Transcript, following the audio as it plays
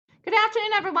Good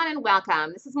afternoon, everyone, and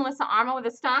welcome. This is Melissa Armo with the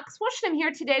Stock Swoosh, and I'm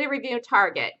here today to review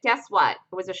Target. Guess what?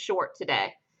 It was a short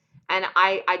today. And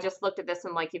I just looked at this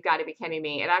and like, you've got to be kidding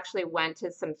me. It actually went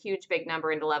to some huge big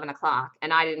number at 11 o'clock,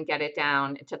 and I didn't get it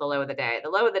down to the low of the day. The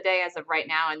low of the day as of right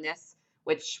now in this,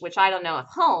 which I don't know if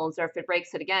holds or if it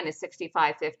breaks it again, is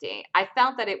 65.50. I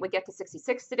felt that it would get to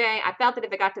 66 today. I felt that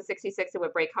if it got to 66, it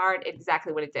would break hard.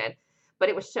 Exactly what it did. But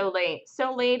it was so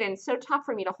late and so tough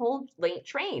for me to hold late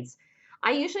trades.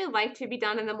 I usually like to be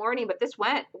done in the morning, but this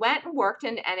went and worked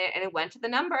and it went to the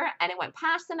number and it went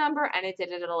past the number and it did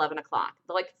it at 11 o'clock.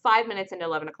 Like 5 minutes into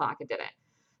 11 o'clock, it did it.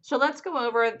 So let's go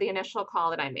over the initial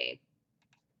call that I made.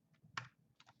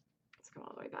 Let's go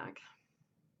all the way back.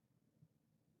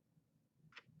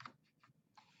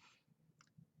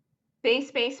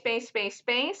 Based,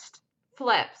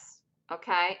 flips.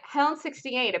 Okay, held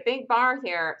 68, a big bar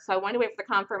here. So I wanted to wait for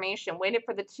the confirmation, waited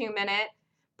for the 2-minute,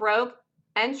 broke.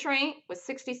 Entry was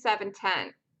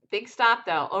 67.10. Big stop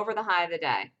though, over the high of the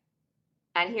day.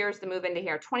 And here's the move into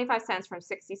here, 25 cents from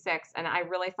 66. And I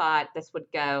really thought this would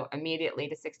go immediately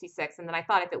to 66. And then I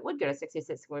thought if it would go to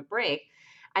 66, it would break.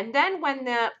 And then when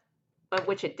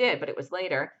which it did, but it was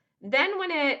later. Then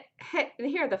when it hit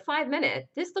here, the 5-minute,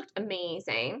 this looked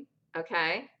amazing.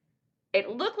 Okay. It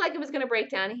looked like it was going to break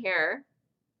down here.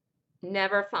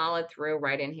 Never followed through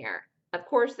right in here. Of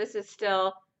course, this is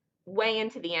still way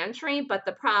into the entry, but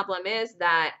the problem is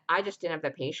that I just didn't have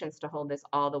the patience to hold this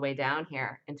all the way down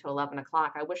here until 11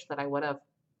 o'clock. I wish that I would have.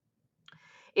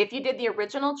 If you did the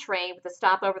original trade with the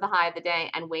stop over the high of the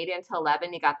day and waited until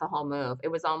 11, you got the whole move. It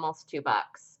was almost $2.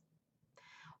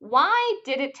 Why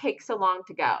did it take so long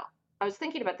to go? I was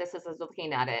thinking about this as I was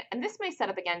looking at it, and this may set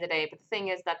up again today, but the thing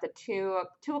is that the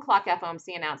 2 o'clock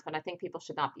FOMC announcement, I think people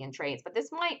should not be in trades, but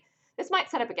this might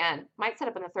set up again, might set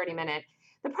up in the 30-minute.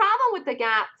 The problem with the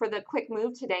gap for the quick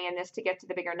move today in this to get to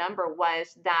the bigger number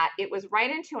was that it was right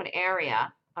into an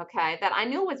area, okay, that I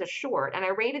knew was a short, and I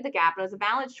rated the gap, and it was a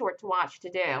valid short to watch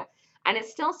to do, and it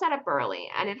still set up early,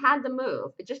 and it had the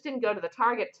move. It just didn't go to the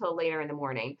target till later in the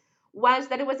morning, was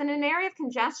that it was in an area of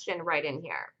congestion right in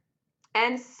here.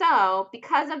 And so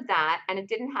because of that, and it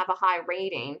didn't have a high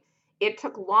rating, it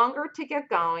took longer to get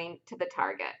going to the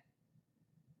target.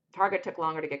 Target took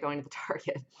longer to get going to the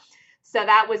target. So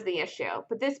that was the issue.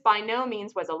 But this by no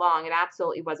means was a long. It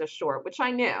absolutely was a short, which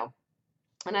I knew.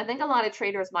 And I think a lot of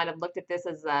traders might have looked at this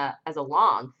as a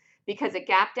long because it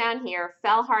gapped down here,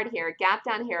 fell hard here, gapped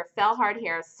down here, fell hard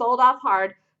here, sold off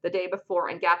hard the day before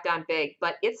and gapped down big.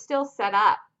 But it's still set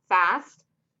up fast,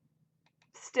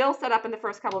 still set up in the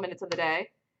first couple of minutes of the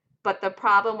day. But the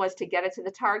problem was to get it to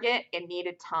the target, it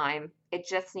needed time. It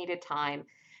just needed time.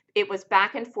 It was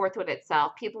back and forth with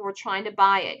itself. People were trying to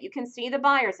buy it. You can see the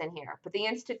buyers in here, but the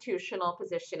institutional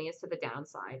positioning is to the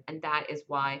downside. And that is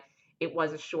why it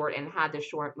was a short and had the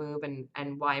short move and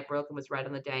why it broke and was red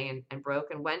on the day and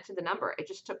broke and went to the number. It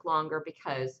just took longer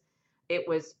because it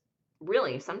was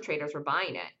really, some traders were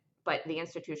buying it, but the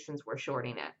institutions were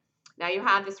shorting it. Now you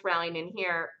have this rallying in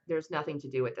here. There's nothing to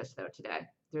do with this though today.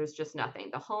 There's just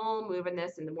nothing. The whole move in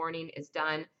this in the morning is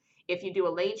done. If you do a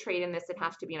late trade in this, it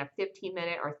has to be in a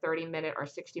 15-minute or 30-minute or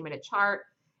 60-minute chart,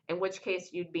 in which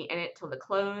case you'd be in it till the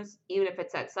close, even if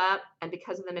it sets up. And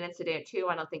because of the minutes a day at 2,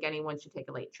 I don't think anyone should take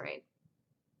a late trade,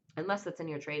 unless it's in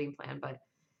your trading plan. But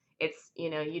it's,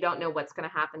 you don't know what's going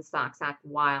to happen. Stocks act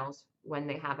wild when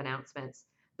they have announcements.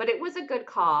 But it was a good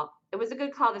call. It was a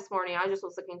good call this morning. I just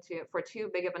was looking for too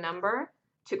big of a number,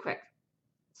 too quick.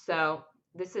 So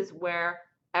this is where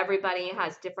everybody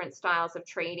has different styles of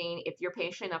trading. If you're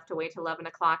patient enough to wait till 11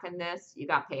 o'clock in this, you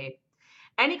got paid.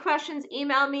 Any questions,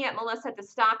 email me at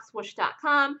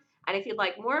melissa@thestockswoosh.com. And if you'd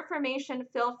like more information,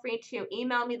 feel free to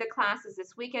email me the classes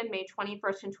this weekend, May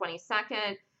 21st and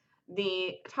 22nd.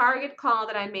 The target call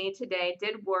that I made today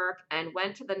did work and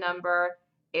went to the number.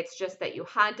 It's just that you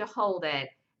had to hold it,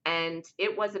 and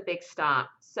it was a big stop.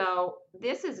 So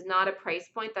this is not a price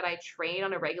point that I trade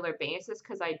on a regular basis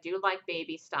because I do like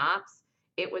baby stops.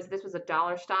 This was a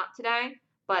 $1 stop today,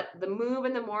 but the move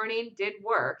in the morning did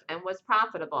work and was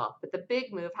profitable, but the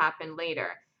big move happened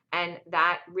later. And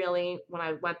that really, when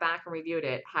I went back and reviewed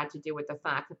it, had to do with the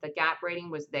fact that the gap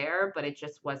rating was there, but it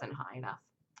just wasn't high enough.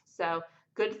 So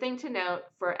good thing to note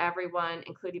for everyone,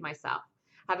 including myself.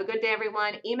 Have a good day,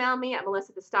 everyone. Email me at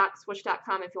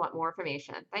melissa@thestockswoosh.com if you want more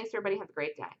information. Thanks, everybody. Have a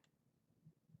great day.